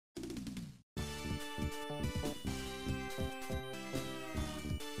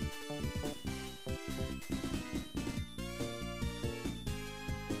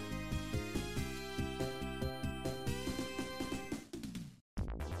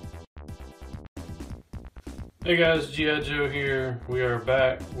Hey guys, G.I. Joe here. We are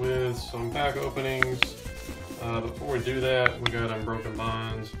back with some pack openings. Before we do that, we got Unbroken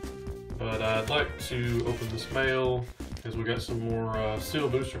Bonds. But I'd like to open this mail because we got some more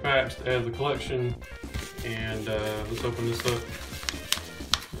sealed booster packs to add to the collection. And let's open this up.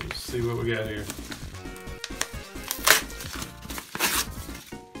 Let's see what we got here.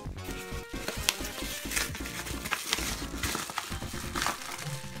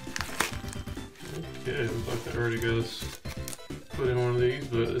 Okay, looks like they already got us put in one of these,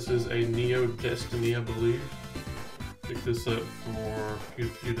 but this is a Neo Destiny, I believe. Picked this up for a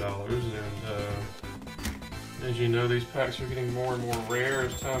few dollars, and as you know, these packs are getting more and more rare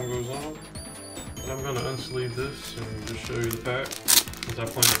as time goes on. But I'm going to unsleeve this and just show you the pack, because I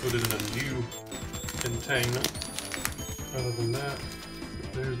plan to put it in a new containment. Other than that,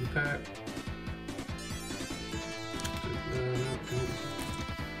 there's the pack.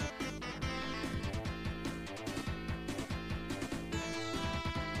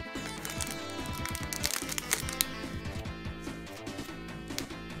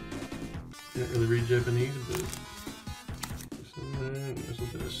 Can't really read Japanese, but there's a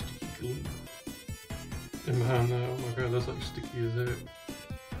bit of sticky glue. And behind that, oh my god, that's like sticky as heck.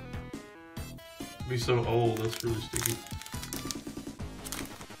 It'd be so old, that's really sticky.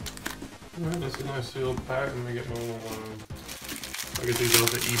 Alright, that's a nice sealed pack. Let me get my little, I get these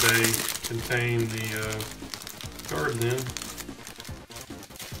off of eBay, contain the cards in.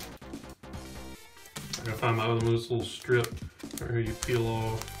 I gotta find my other one, this little strip right here you peel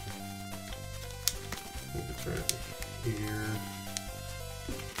off. I think it's right here.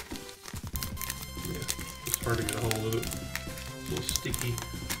 Yeah, it's hard to get a hold of it. A little sticky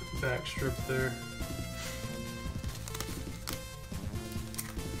back strip there.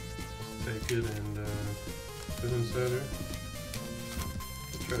 Take it and put it inside there.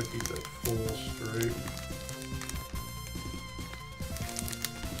 Try to keep that full straight.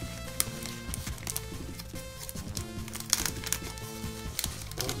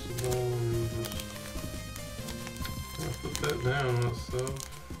 That down myself.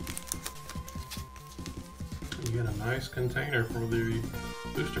 You get a nice container for the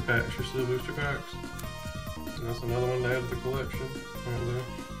booster packs, your sealed booster packs. And that's another one to add to the collection. Right there.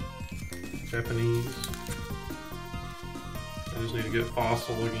 Japanese. I just need to get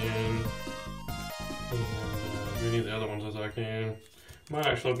Fossil again. And many of the other ones as I can. Might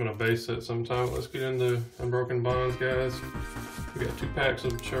actually open a base set sometime. Let's get into Unbroken Bonds, guys. We got 2 packs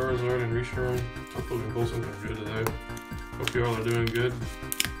of Charizard and Reshiram. Hopefully we can pull something good today. Hope you all are doing good.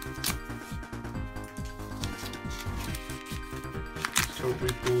 Let's hope we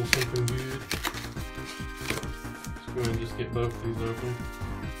pull something good. Let's go ahead and just get both of these open.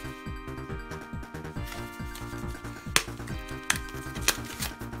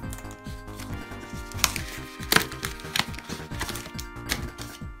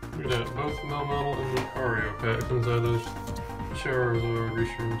 We got both Melmetal and Lucario packs inside those Charizard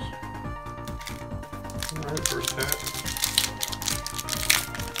Reshirams. Alright, first pack.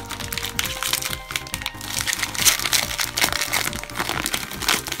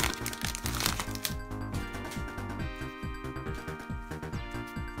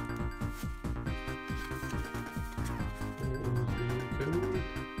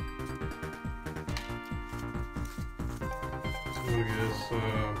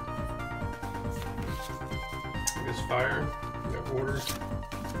 I guess Fire, we got Water,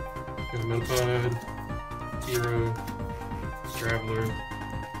 we got Metapod, Hero, Traveler,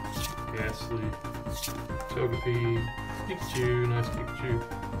 Ghastly, Togepi, Pikachu, nice Pikachu,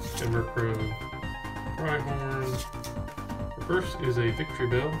 Embercrow, Rhyhorn. The first is a Victory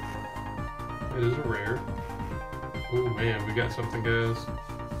Bell. It is a rare. Oh man, we got something, guys.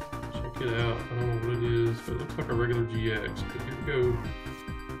 Check it out. I don't know what it is, but it looks like a regular GX. But here we go.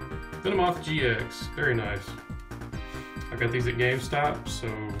 Venomoth GX. Very nice. I got these at GameStop, so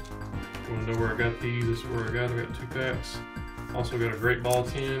if you want to know where I got these, this is where I got 2 packs. Also got a Great Ball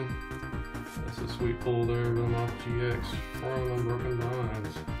tin. That's a sweet pull there, Venomoth GX from Unbroken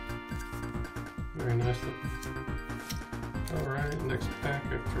Bonds. Very nice looking. Alright, next pack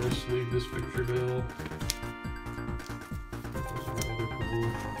after I sleeve this Victory Bell.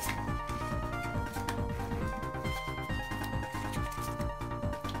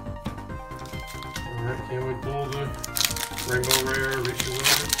 Alright, can we pull the Rainbow Rare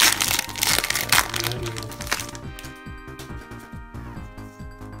Reshiram?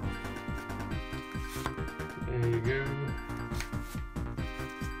 There you go.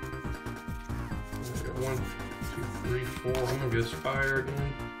 We got 1, 2, 3, 4. I'm gonna guess fire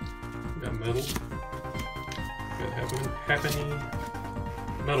again. We got metal. We got happening.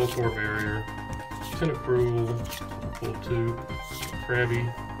 Metal Core Barrier. Tentacruel. Pull 2.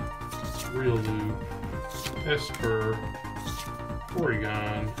 Krabby. Riolu. Esper.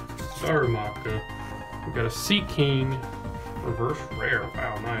 Porygon. Darumaka. We got a Sea King. Reverse rare.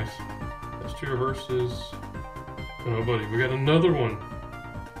 Wow, nice. That's 2 reverses. Oh, buddy, we got another one.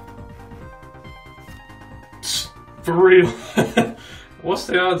 For real. What's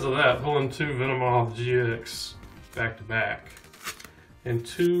the odds of that? Pulling 2 Venomoth GX back to back. And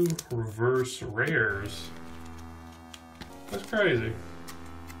 2 reverse rares. That's crazy.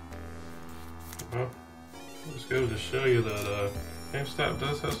 Well, just goes to show you that GameStop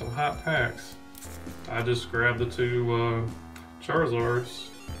does have some hot packs. I just grabbed the 2 Charizards,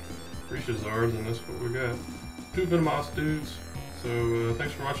 Charizards, and that's what we got. 2 Venomoth dudes. So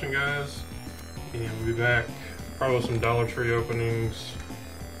thanks for watching, guys, and we'll be back probably with some Dollar Tree openings.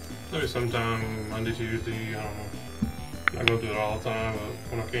 Maybe sometime Monday, Tuesday. I don't know. I'm not gonna do it all the time,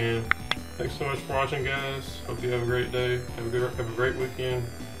 but when I can. Thanks so much for watching, guys. Hope you have a great day. Have a great weekend.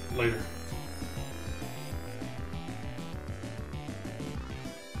 Later.